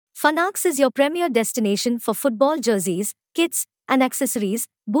Fanaacs is your premier destination for football jerseys, kits, and accessories,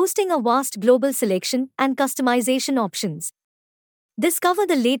 boasting a vast global selection and customization options. Discover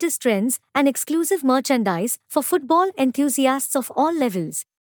the latest trends and exclusive merchandise for football enthusiasts of all levels.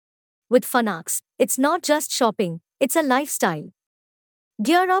 With Fanaacs, it's not just shopping, it's a lifestyle.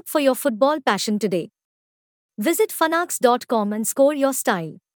 Gear up for your football passion today. Visit fanaacs.com and score your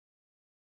style.